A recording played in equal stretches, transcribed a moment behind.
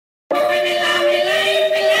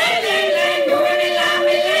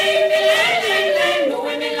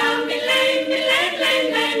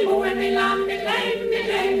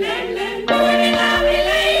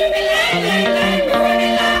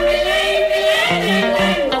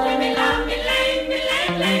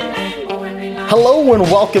Hello and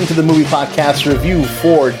welcome to the movie podcast review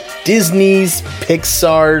for Disney's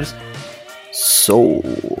Pixar's Soul.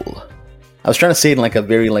 I was trying to say it in like a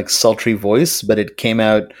very like sultry voice, but it came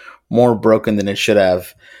out more broken than it should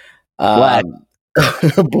have. Black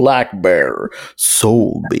Bear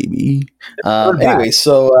Soul, baby. Anyway,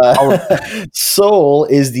 so Soul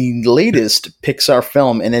is the latest Pixar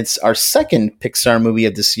film, and it's our second Pixar movie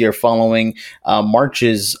of this year, following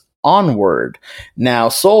March's Onward. Now,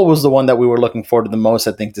 Soul was the one that we were looking forward to the most,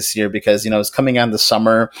 I think, this year because, it's coming out in the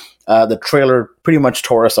summer. The trailer pretty much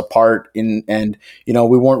tore us apart and we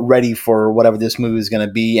weren't ready for whatever this movie is going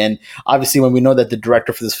to be. And obviously, when we know that the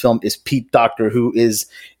director for this film is Pete Docter, who is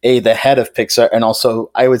the head of Pixar and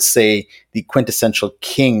also, I would say, the quintessential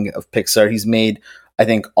king of Pixar. He's made, I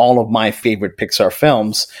think, all of my favorite Pixar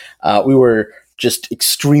films. We were just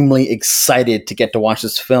extremely excited to get to watch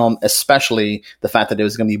this film, especially the fact that it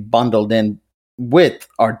was going to be bundled in with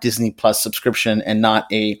our Disney Plus subscription and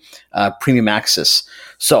not a premium access.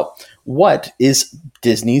 So what is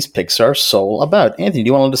Disney's Pixar Soul about? Anthony, do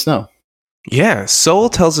you want to let us know? Yeah, Soul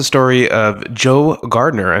tells the story of Joe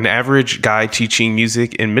Gardner, an average guy teaching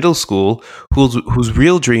music in middle school whose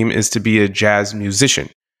real dream is to be a jazz musician.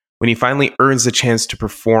 When he finally earns the chance to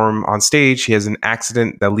perform on stage, he has an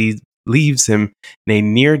accident that leaves him in a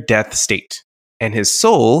near-death state, and his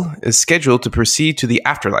soul is scheduled to proceed to the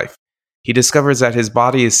afterlife. He discovers that his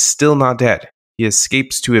body is still not dead. He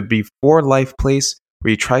escapes to a before-life place where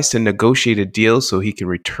he tries to negotiate a deal so he can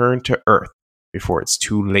return to Earth before it's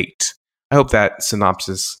too late. I hope that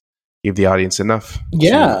synopsis gave the audience enough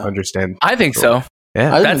to understand. I think so.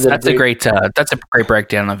 Yeah, that's a great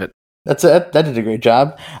breakdown of it. That did a great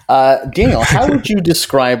job. Daniel, how would you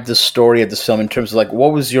describe the story of this film in terms of like,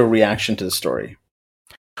 what was your reaction to the story?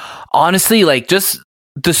 Honestly, like just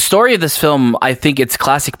the story of this film, I think it's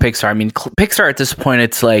classic Pixar. I mean, Pixar at this point,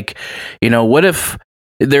 it's like, what if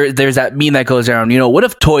there's that meme that goes around, what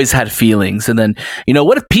if toys had feelings? And then,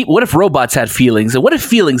 what if robots had feelings? And what if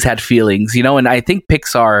feelings had feelings? And I think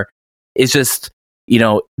Pixar is just,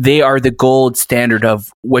 they are the gold standard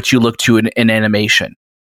of what you look to in animation.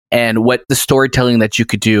 And what the storytelling that you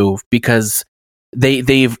could do, because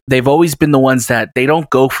they've always been the ones that they don't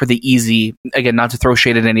go for the easy, again, not to throw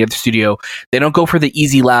shade at any other studio, they don't go for the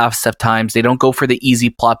easy laughs at times, they don't go for the easy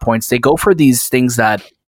plot points, they go for these things that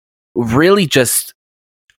really just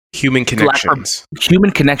human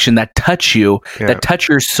connection that touch you, that touch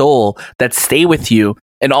your soul, that stay with you,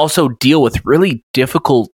 and also deal with really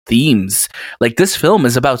difficult themes. Like this film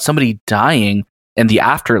is about somebody dying in the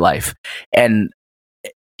afterlife, and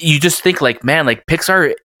you just think like, man, like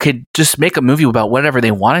Pixar could just make a movie about whatever they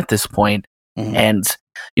want at this point. Mm-hmm. And,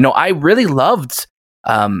 I really loved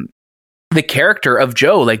the character of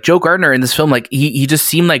Joe, like Joe Gardner in this film. Like he just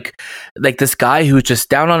seemed like this guy who's just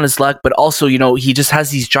down on his luck, but also, he just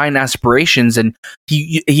has these giant aspirations, and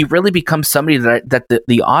he really becomes somebody that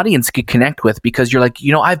the audience could connect with, because you're like,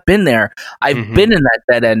 I've been there. I've been in that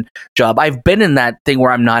dead end job. I've been in that thing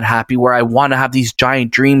where I'm not happy, where I want to have these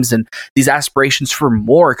giant dreams and these aspirations for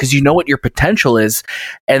more, because you know what your potential is.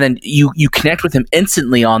 And then you connect with him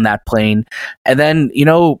instantly on that plane. And then,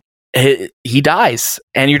 he dies,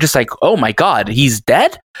 and you're just like, oh my God, he's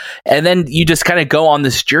dead. And then you just kind of go on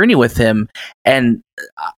this journey with him. And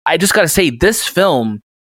I just got to say, this film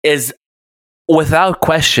is without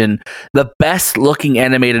question the best looking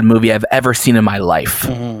animated movie I've ever seen in my life.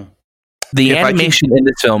 Mm-hmm. The animation in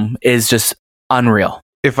this film is just unreal.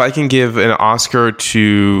 If I can give an Oscar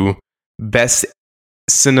to best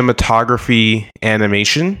cinematography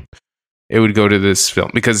animation, it would go to this film,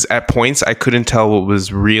 because at points I couldn't tell what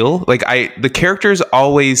was real. Like the characters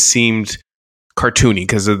always seemed cartoony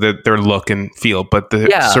because of their look and feel, but the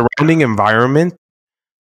surrounding environment,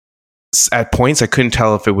 at points I couldn't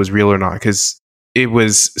tell if it was real or not, because it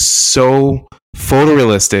was so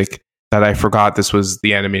photorealistic that I forgot this was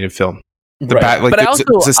the animated film. There's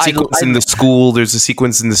a sequence in the school, there's a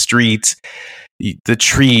sequence in the streets, the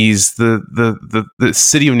trees, the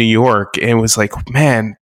city of New York, and it was like,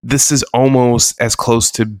 man, this is almost as close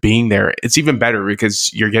to being there. It's even better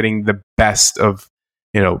because you're getting the best of,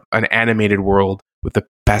 an animated world with the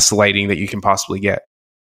best lighting that you can possibly get.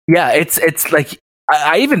 Yeah, it's like,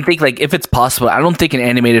 I even think, like, if it's possible, I don't think an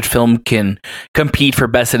animated film can compete for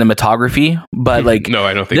best cinematography, but like, no,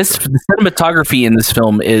 I don't think so. The cinematography in this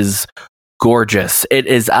film is gorgeous. It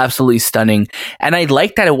is absolutely stunning. And I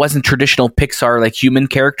like that it wasn't traditional Pixar, like human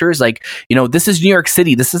characters. Like, this is New York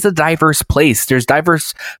City. This is a diverse place. There's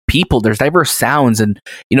diverse people. There's diverse sounds. And,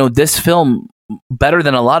 this film better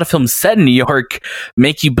than a lot of films set in New York,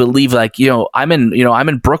 make you believe like, I'm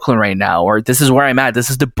in Brooklyn right now, or this is where I'm at. This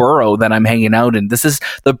is the borough that I'm hanging out in. This is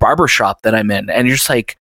the barbershop that I'm in. And you're just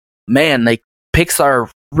like, man, like Pixar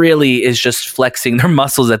really is just flexing their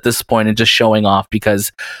muscles at this point and just showing off,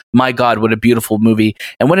 because my God, what a beautiful movie,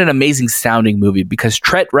 and what an amazing sounding movie, because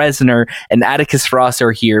Trent Reznor and Atticus Ross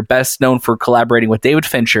are here, best known for collaborating with David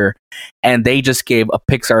Fincher, and they just gave a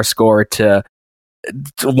Pixar score to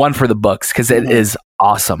one for the books, because it is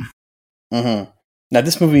awesome. Mm-hmm. Now,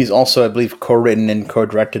 this movie is also, I believe, co-written and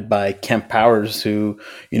co-directed by Kemp Powers, who,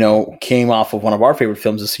 came off of one of our favorite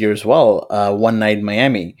films this year as well, One Night in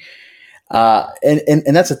Miami.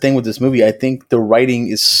 And that's the thing with this movie. I think the writing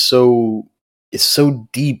is so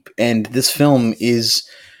deep, and this film is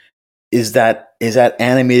that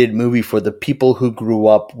animated movie for the people who grew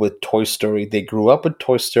up with Toy Story. They grew up with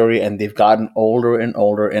Toy Story, and they've gotten older and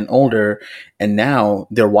older and older, and now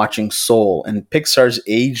they're watching Soul. And Pixar's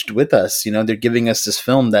aged with us. They're giving us this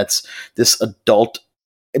film that's this adult,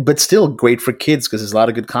 but still great for kids, because there's a lot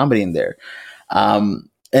of good comedy in there.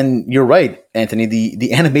 And you're right, Anthony.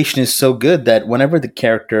 The animation is so good that whenever the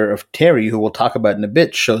character of Terry, who we'll talk about in a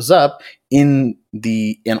bit, shows up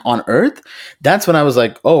on Earth, that's when I was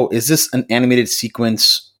like, oh, is this an animated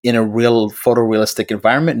sequence in a real photorealistic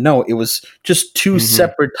environment? No, it was just two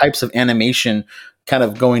separate types of animation kind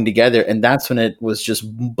of going together, and that's when it was just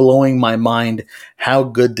blowing my mind how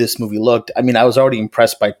good this movie looked. I mean, I was already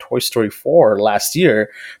impressed by Toy Story 4 last year,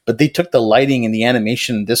 but they took the lighting and the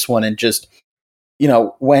animation in this one and just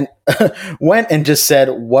went and just said,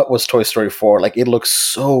 what was Toy Story 4? Like, it looks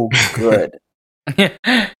so good. It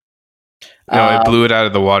blew it out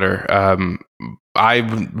of the water. I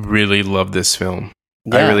really love this film.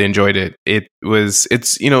 Yeah. I really enjoyed it. It's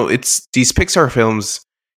these Pixar films,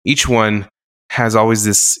 each one has always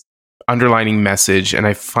this underlining message. And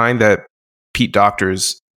I find that Pete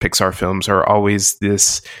Docter's Pixar films are always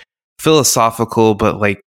this philosophical, but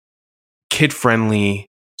like kid-friendly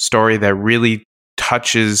story that really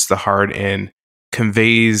touches the heart and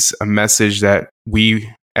conveys a message that we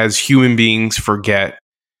as human beings forget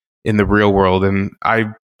in the real world. And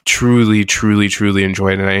I truly, truly, truly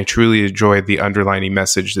enjoyed it. And I truly enjoyed the underlining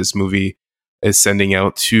message this movie is sending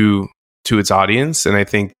out to its audience. And I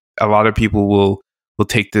think a lot of people will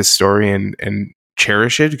take this story and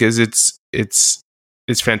cherish it, because it's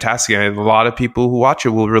fantastic. And a lot of people who watch it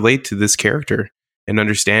will relate to this character and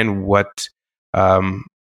understand what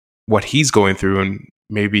he's going through, and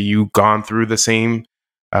maybe you've gone through the same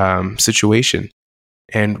situation,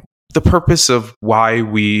 and the purpose of why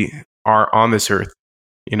we are on this earth.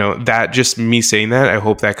 That just me saying that, I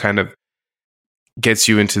hope that kind of gets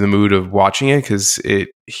you into the mood of watching it, because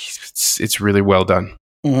it's really well done.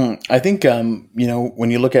 Mm-hmm. I think,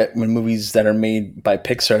 when you look at movies that are made by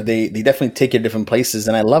Pixar, they definitely take you to different places.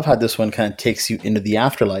 And I love how this one kind of takes you into the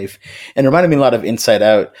afterlife, and it reminded me a lot of Inside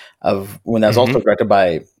Out, of when that was also directed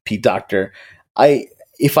by Pete Docter.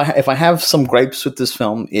 If I have some gripes with this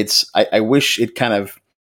film, I wish it kind of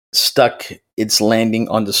stuck its landing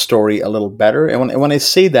on the story a little better. And when I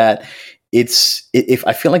say that, if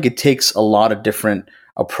I feel like it takes a lot of different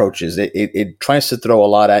approaches. It tries to throw a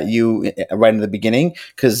lot at you right in the beginning,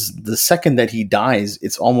 because the second that he dies,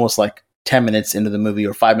 it's almost like 10 minutes into the movie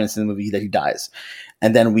or 5 minutes in the movie that he dies.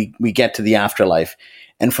 And then we get to the afterlife.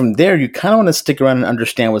 And from there, you kind of want to stick around and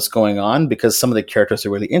understand what's going on, because some of the characters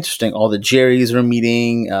are really interesting. All the Jerrys are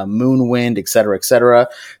meeting, Moonwind, et cetera, et cetera.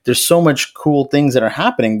 There's so much cool things that are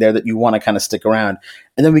happening there that you want to kind of stick around.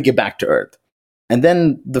 And then we get back to Earth. And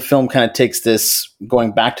then the film kind of takes this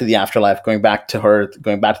going back to the afterlife, going back to Earth,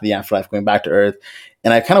 going back to the afterlife, going back to Earth.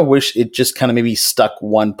 And I kind of wish it just kind of maybe stuck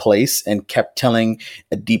one place and kept telling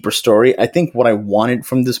a deeper story. I think what I wanted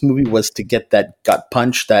from this movie was to get that gut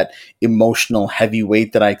punch, that emotional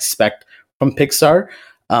heavyweight that I expect from Pixar.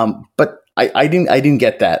 But I didn't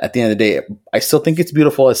get that at the end of the day. I still think it's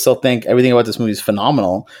beautiful. I still think everything about this movie is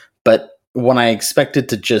phenomenal. But when I expected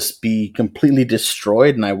to just be completely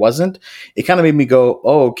destroyed and I wasn't, it kind of made me go,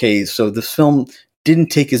 oh, okay, so this film didn't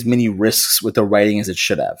take as many risks with the writing as it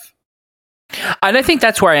should have. And I think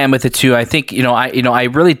that's where I am with it too. I think, I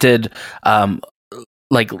really did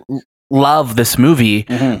love this movie,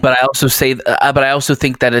 but I also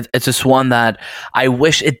think that it's just one that I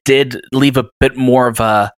wish it did leave a bit more of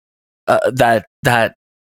a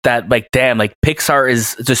that like, damn, like Pixar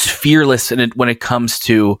is just fearless in it when it comes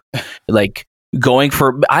to like going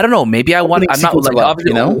for, I don't know, maybe I'm not like,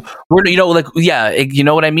 you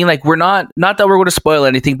know what I mean? Like, we're not that we're going to spoil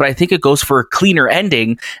anything, but I think it goes for a cleaner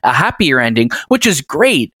ending, a happier ending, which is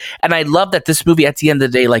great. And I love that this movie, at the end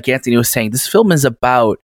of the day, like Anthony was saying, this film is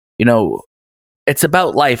about, it's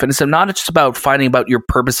about life, and it's not just about finding about your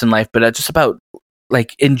purpose in life, but it's just about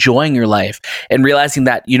like enjoying your life and realizing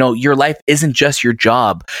that, you know, your life isn't just your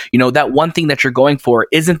job. You know, that one thing that you're going for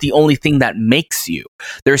isn't the only thing that makes you.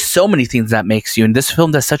 There's so many things that makes you. And this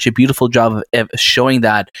film does such a beautiful job of showing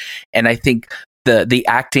that. And I think the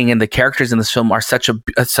acting and the characters in this film are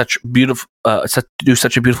do such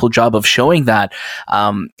a beautiful job of showing that.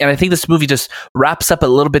 And I think this movie just wraps up a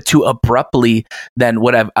little bit too abruptly than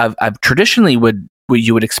what I've traditionally what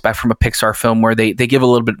you would expect from a Pixar film, where they give a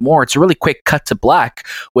little bit more. It's a really quick cut to black,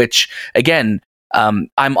 which again, I'm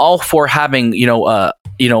all for having,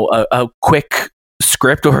 a quick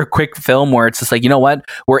script or a quick film where it's just like, you know what,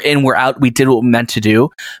 we're in, we're out, we did what we meant to do.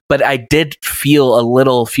 But I did feel a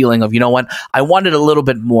little feeling of, you know what, I wanted a little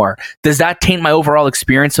bit more. Does that taint my overall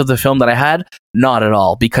experience of the film that I had? Not at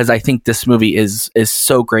all, because I think this movie is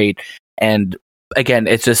so great. And again,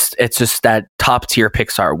 it's just that top tier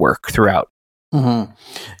Pixar work throughout. Mm-hmm.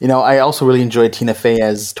 You know, I also really enjoyed Tina Fey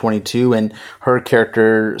as 22 and her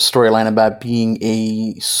character storyline about being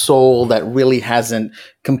a soul that really hasn't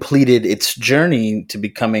completed its journey to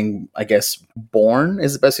becoming, I guess, born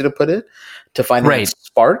is the best way to put it, to find that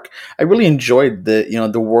spark. I really enjoyed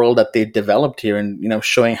the world that they developed here, and, you know,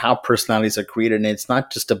 showing how personalities are created. And it's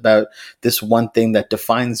not just about this one thing that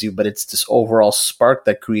defines you, but it's this overall spark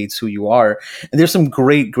that creates who you are. And there's some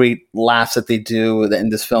great laughs that they do in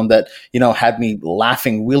this film that, you know, had me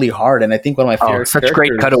laughing really hard. And I think one of my favorite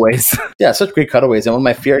great cutaways. Yeah, such great cutaways. And one of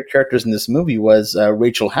my favorite characters in this movie was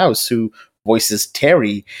Rachel House, who voices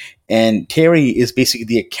Terry. And Terry is basically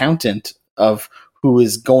the accountant of who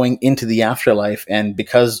is going into the afterlife. And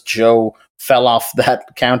because Joe fell off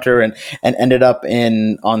that counter and ended up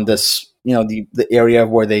on this, you know, the area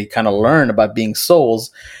where they kind of learn about being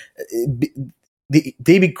souls,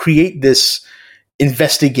 they create this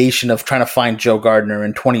investigation of trying to find Joe Gardner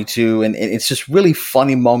in 22. And it's just really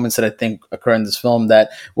funny moments that I think occur in this film that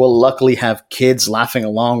will luckily have kids laughing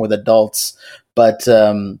along with adults. But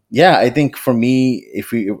yeah, I think for me,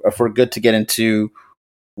 if we're good to get into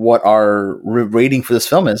what our rating for this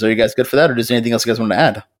film is, are you guys good for that, or is there anything else you guys want to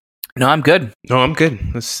add? No, I'm good.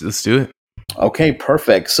 Let's do it. Okay,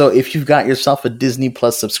 perfect. So if you've got yourself a Disney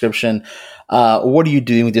Plus subscription, what are you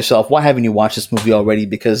doing with yourself? Why haven't you watched this movie already?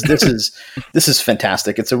 Because this is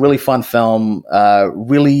fantastic. It's a really fun film.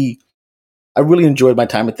 I really enjoyed my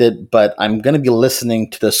time with it, but I'm going to be listening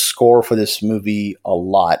to the score for this movie a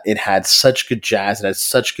lot. It had such good jazz. It had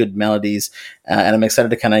such good melodies. And I'm excited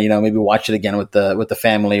to kind of, you know, maybe watch it again with the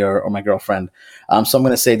family or my girlfriend. So I'm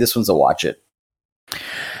going to say this one's a watch it.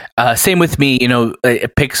 Same with me. You know,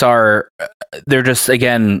 Pixar, they're just,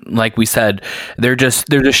 again, like we said, they're just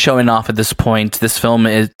showing off at this point. This film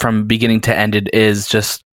is, from beginning to end, it is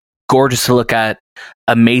just gorgeous to look at,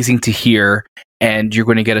 amazing to hear, and you're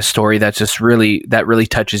going to get a story that really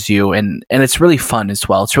touches you, and it's really fun as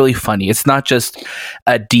well. It's really funny. It's not just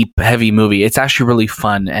a deep, heavy movie. It's actually really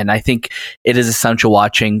fun, and I think it is essential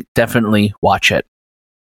watching. Definitely watch it.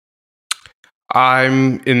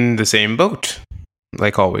 I'm in the same boat,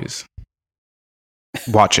 like always.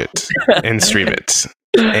 Watch it and stream it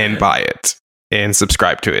and buy it and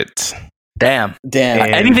subscribe to it. Damn.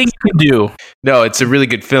 And anything you can do. No, it's a really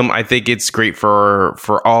good film. I think it's great for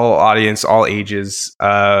all audience, all ages.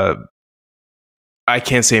 I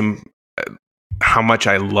can't say how much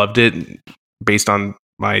I loved it based on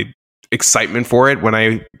my excitement for it when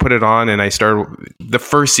I put it on, and I started the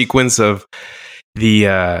first sequence of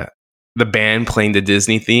the band playing the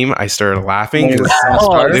Disney theme. I started laughing because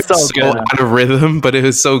it was so out of rhythm, but it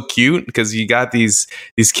was so cute because you got these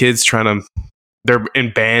kids they're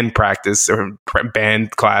in band practice or band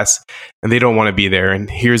class, and they don't want to be there. And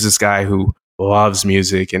here's this guy who loves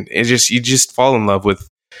music, and you just fall in love with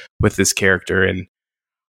this character. And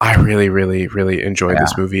I really, really, really enjoyed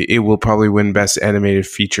this movie. It will probably win Best Animated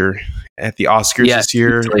Feature at the Oscars this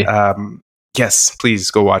year. Yes, please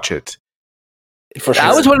go watch it. For sure.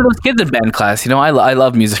 I was one of those kids in band class. You know, I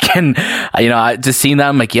love music, and I just seeing that,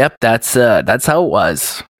 I'm like, yep, that's how it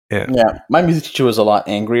was. Yeah. My music teacher was a lot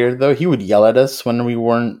angrier, though. He would yell at us when we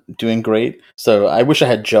weren't doing great. So I wish I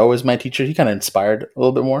had Joe as my teacher. He kind of inspired a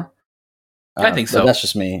little bit more. I think so. That's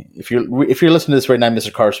just me. If you're listening to this right now,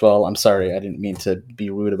 Mr. Carswell, I'm sorry. I didn't mean to be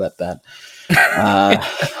rude about that.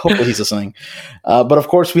 Hopefully he's listening. But of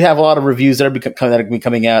course, we have a lot of reviews that are be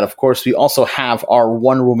coming out. Of course, we also have our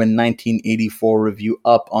Wonder Woman 1984 review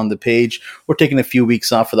up on the page. We're taking a few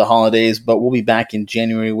weeks off for the holidays, but we'll be back in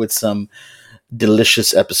January with some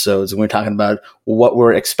delicious episodes, and we're talking about what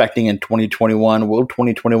we're expecting in 2021. Will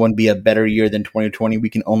 2021 be a better year than 2020? We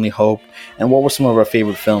can only hope. And what were some of our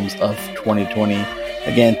favorite films of 2020?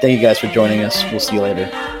 Again, thank you guys for joining us. We'll see you later.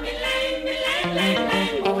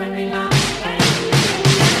 Moving me now.